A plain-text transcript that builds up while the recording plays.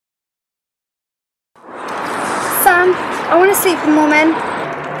Sam, I want to sleep with more men.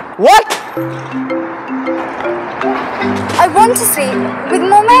 What? I want to sleep with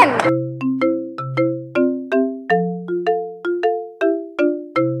more men.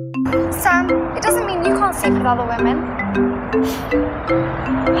 Sam, it doesn't mean you can't sleep with other women.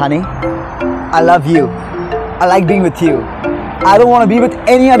 Honey, I love you. I like being with you. I don't want to be with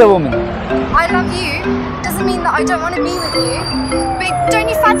any other woman. I love you doesn't mean that I don't want to be with you. But don't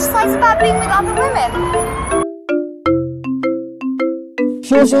you fantasize about being with other women?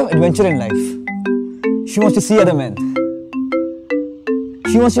 She wants to have adventure in life. She wants to see other men.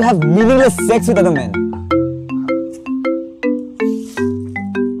 She wants to have meaningless sex with other men.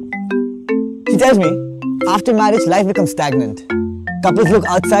 She tells me, after marriage, life becomes stagnant. Couples look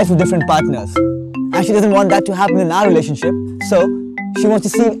outside for different partners. And she doesn't want that to happen in our relationship, so she wants to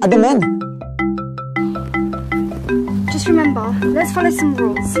see other men. Just remember, let's follow some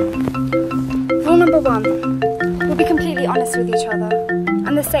rules. Rule number 1, we'll be completely honest with each other.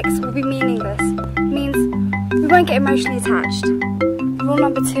 And the sex will be meaningless. Means we won't get emotionally attached. Rule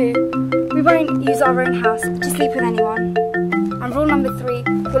number 2, we won't use our own house to sleep with anyone. And rule number 3,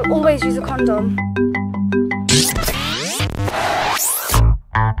 we'll always use a condom.